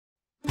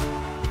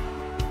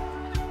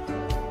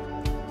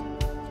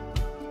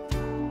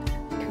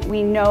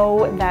We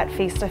know that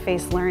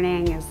face-to-face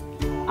learning is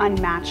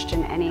unmatched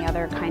in any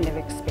other kind of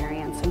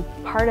experience, and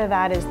part of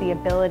that is the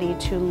ability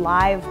to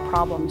live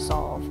problem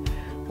solve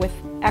with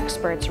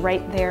experts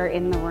right there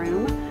in the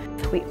room.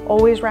 We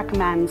always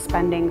recommend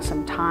spending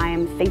some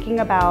time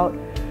thinking about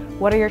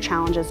what are your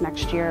challenges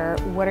next year,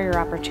 what are your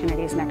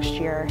opportunities next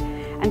year,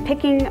 and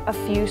picking a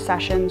few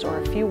sessions or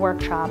a few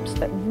workshops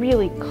that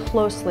really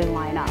closely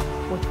line up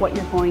with what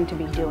you're going to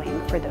be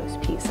doing for those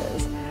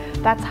pieces.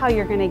 That's how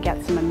you're going to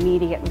get some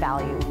immediate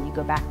value when you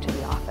go back to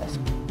the office.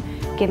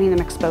 Giving them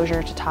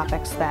exposure to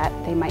topics that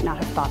they might not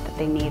have thought that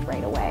they need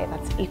right away.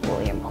 That's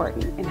equally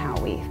important in how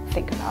we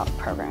think about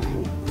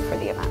programming for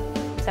the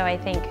event. So I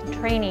think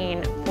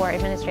training for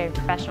administrative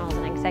professionals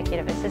and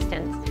executive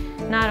assistants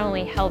not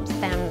only helps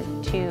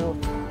them to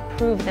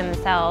prove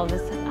themselves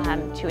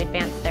to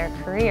advance their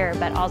career,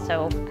 but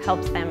also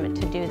helps them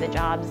to do the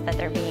jobs that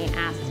they're being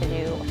asked to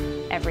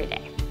do every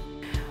day.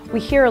 We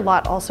hear a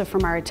lot also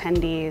from our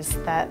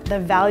attendees that the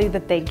value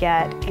that they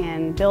get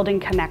in building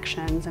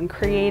connections and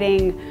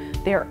creating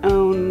their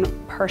own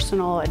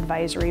personal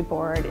advisory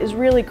board is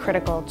really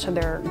critical to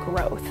their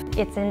growth.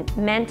 It's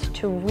meant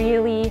to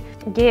really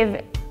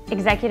give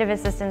executive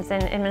assistants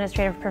and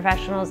administrative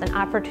professionals an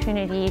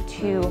opportunity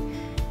to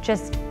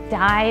just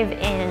dive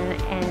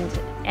in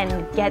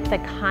and get the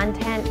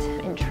content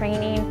and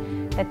training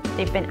that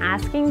they've been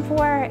asking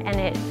for, and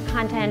it's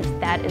content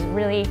that is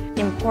really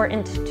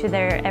important to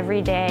their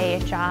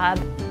everyday job.